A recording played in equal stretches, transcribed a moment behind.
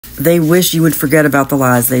They wish you would forget about the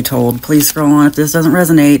lies they told. Please scroll on if this doesn't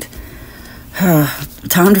resonate.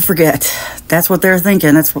 Time to forget. That's what they're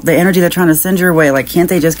thinking. That's the energy they're trying to send your way. Like, can't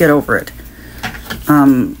they just get over it?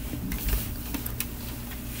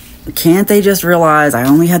 Can't they just realize I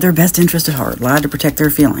only had their best interest at heart, lied to protect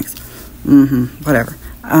their feelings? Whatever.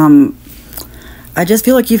 I just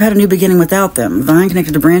feel like you've had a new beginning without them. Vine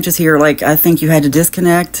connected to branches here. Like, I think you had to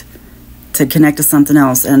disconnect to connect to something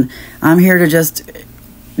else. And I'm here to just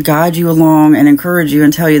guide you along and encourage you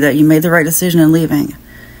and tell you that you made the right decision in leaving.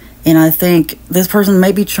 And I think this person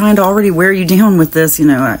may be trying to already wear you down with this,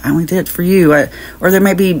 I only did it for you. Or they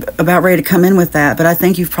may be about ready to come in with that. But I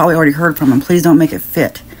think you've probably already heard from them. Please don't make it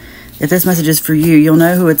fit. If this message is for you, you'll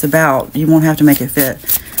know who it's about. You won't have to make it fit.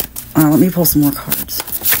 Let me pull some more cards.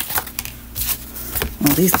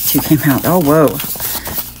 Well, these two came out. Oh, whoa.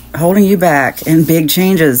 Holding you back and big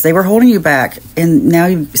changes. They were holding you back. And now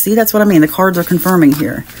you see, that's what I mean. The cards are confirming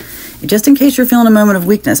here. Just in case you're feeling a moment of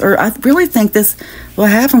weakness. Or I really think what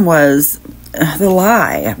happened was the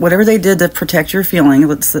lie. Whatever they did to protect your feeling,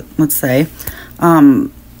 let's say. The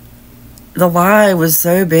lie was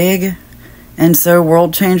so big and so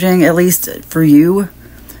world-changing, at least for you,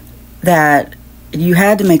 that you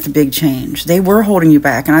had to make the big change. They were holding you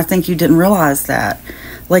back, and I think you didn't realize that.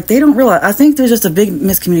 Like, they don't realize. I think there's just a big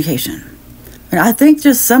miscommunication. And I think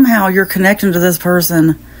just somehow your connection to this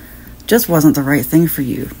person just wasn't the right thing for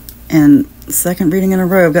you. And second reading in a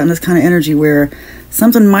row, I've gotten this kind of energy where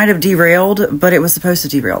something might have derailed, but it was supposed to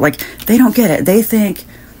derail. Like, they don't get it. They think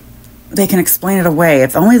they can explain it away.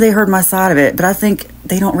 If only they heard my side of it. But I think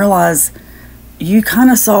they don't realize you kind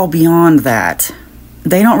of saw beyond that.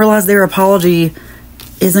 They don't realize their apology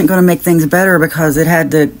isn't going to make things better because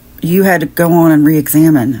you had to go on and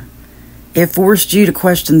re-examine. It forced you to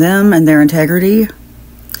question them and their integrity.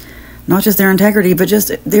 Not just their integrity, but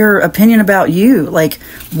just their opinion about you. Like,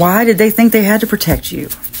 why did they think they had to protect you?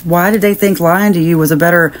 Why did they think lying to you was a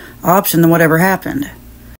better option than whatever happened?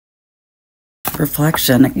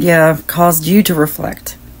 Reflection. Yeah, caused you to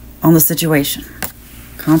reflect on the situation.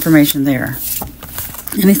 Confirmation there.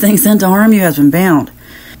 Anything sent to harm you has been bound.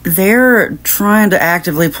 They're trying to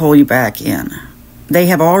actively pull you back in. They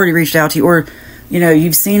have already reached out to you, or,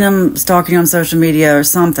 you've seen them stalking you on social media or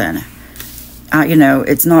something.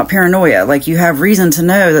 It's not paranoia. Like, you have reason to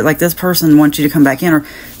know that, like, this person wants you to come back in, or,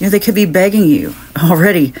 they could be begging you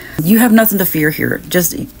already. You have nothing to fear here.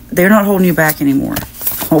 Just, they're not holding you back anymore.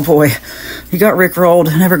 Oh boy, you got rickrolled,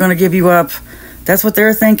 never going to give you up. That's what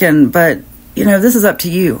they're thinking, but, this is up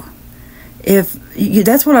to you.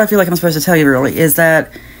 That's what I feel like I'm supposed to tell you, really, is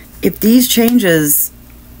that if these changes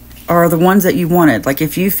are the ones that you wanted, like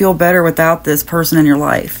if you feel better without this person in your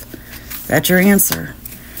life, that's your answer,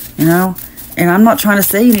 And I'm not trying to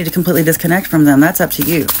say you need to completely disconnect from them. That's up to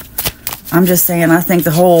you. I'm just saying I think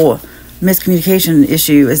the whole miscommunication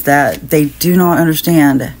issue is that they do not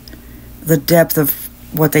understand the depth of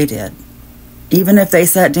what they did. Even if they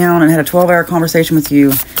sat down and had a 12-hour conversation with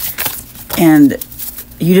you and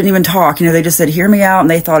you didn't even talk, they just said, hear me out, and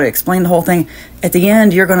they thought it explained the whole thing. At the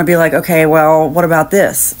end, you're going to be like, okay, well, what about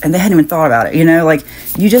this? And they hadn't even thought about it, like,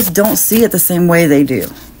 you just don't see it the same way they do.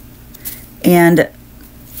 And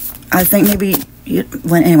I think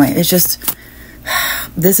anyway, it's just,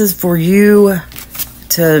 this is for you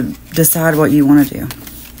to decide what you want to do.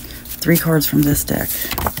 3 cards from this deck.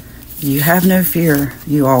 You have no fear.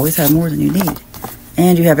 You always have more than you need.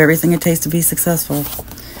 And you have everything it takes to be successful.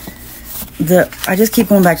 I just keep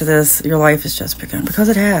going back to this. Your life has just begun, because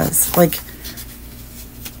it has. Like,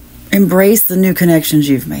 embrace the new connections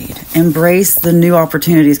you've made. Embrace the new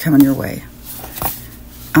opportunities coming your way.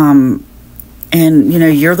 And,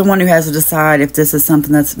 you're the one who has to decide if this is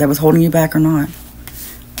something that was holding you back or not.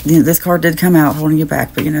 This card did come out holding you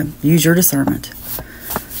back, but, use your discernment.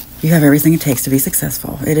 You have everything it takes to be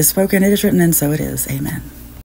successful. It is spoken, it is written, and so it is. Amen.